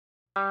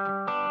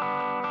Hello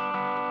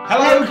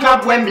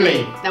Club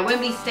Wembley! Now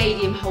Wembley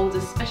Stadium holds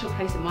a special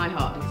place in my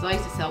heart because I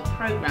used to sell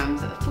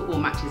programmes at the football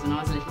matches when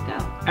I was a little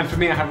girl. And for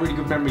me, I have really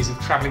good memories of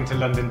travelling to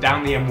London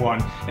down the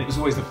M1, and it was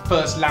always the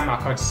first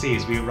landmark I'd see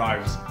as we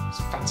arrived. It's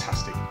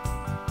fantastic.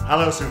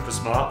 Hello super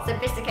smart.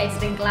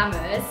 Sophisticated and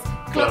glamorous.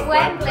 Club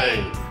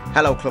Wembley!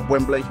 Hello Club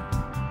Wembley.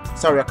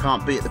 Sorry I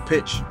can't be at the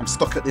pitch, I'm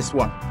stuck at this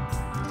one.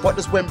 What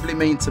does Wembley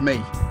mean to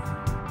me?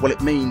 Well,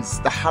 it means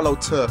the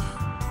hallowed turf.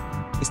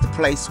 It's the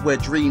place where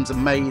dreams are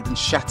made and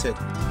shattered.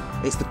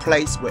 It's the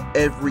place where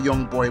every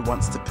young boy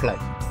wants to play.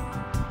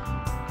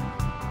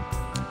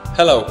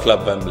 Hello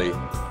Club Wembley.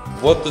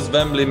 What does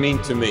Wembley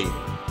mean to me?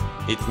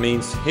 It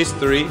means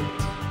history,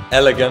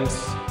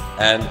 elegance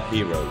and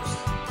heroes.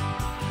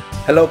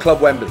 Hello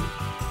Club Wembley.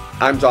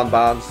 I'm John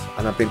Barnes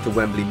and I've been to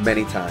Wembley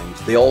many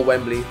times. The old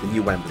Wembley, the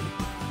new Wembley.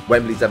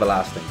 Wembley's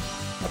everlasting.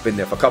 I've been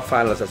there for cup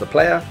finals as a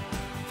player,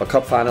 for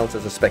cup finals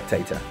as a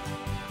spectator.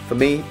 For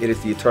me, it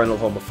is the eternal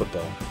home of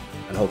football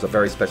and holds a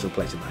very special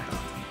place in my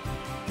heart.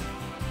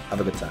 Have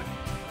a good time.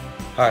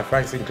 Hi,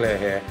 Frank Sinclair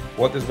here.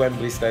 What does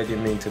Wembley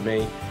Stadium mean to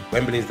me?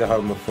 Wembley is the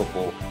home of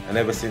football, and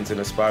ever since an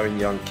aspiring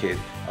young kid,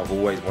 I've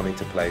always wanted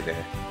to play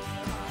there.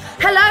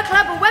 Hello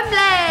Club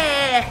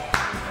Wembley!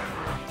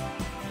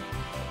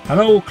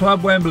 Hello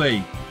Club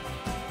Wembley.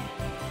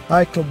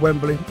 Hi Club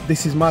Wembley,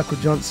 this is Michael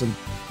Johnson.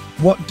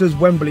 What does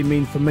Wembley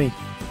mean for me?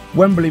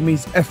 Wembley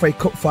means FA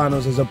Cup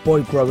finals as a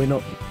boy growing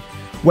up.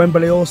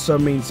 Wembley also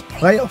means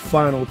playoff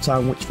final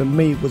time, which for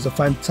me was a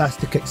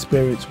fantastic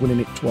experience, winning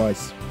it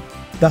twice.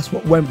 That's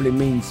what Wembley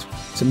means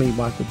to me,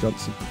 Michael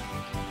Johnson.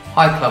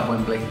 Hi Club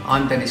Wembley,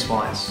 I'm Dennis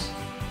Wise.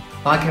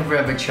 Like every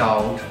other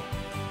child,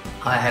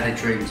 I had a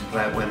dream to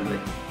play at Wembley,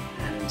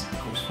 and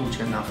I was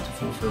fortunate enough to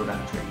fulfil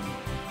that dream.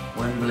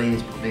 Wembley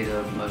is probably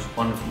the most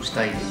wonderful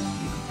stadium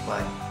you can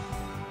play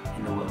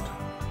in the world.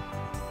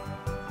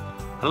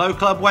 Hello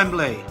Club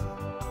Wembley.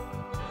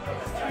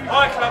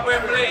 Hi Club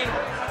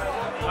Wembley.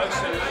 I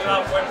absolutely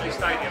love Wembley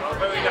Stadium. I'm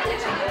very lucky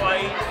to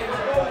play.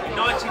 In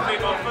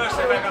 93, my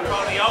first ever got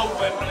part of the old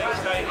Wembley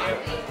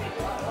Stadium.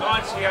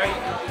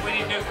 98,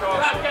 winning Newcastle,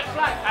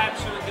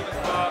 absolutely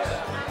different class.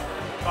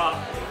 But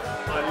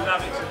I love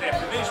it to death.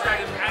 The new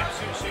stadium is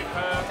absolutely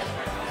superb.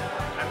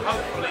 And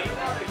hopefully,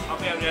 I'll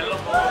be able to get a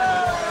lot more.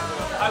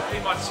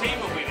 Hopefully my team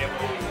will be there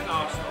more than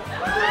Arsenal.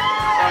 So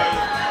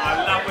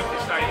I love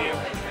Wembley Stadium.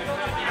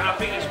 And I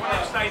think it's one of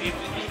those stadiums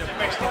that is the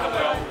best in the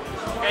world.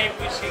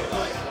 Every single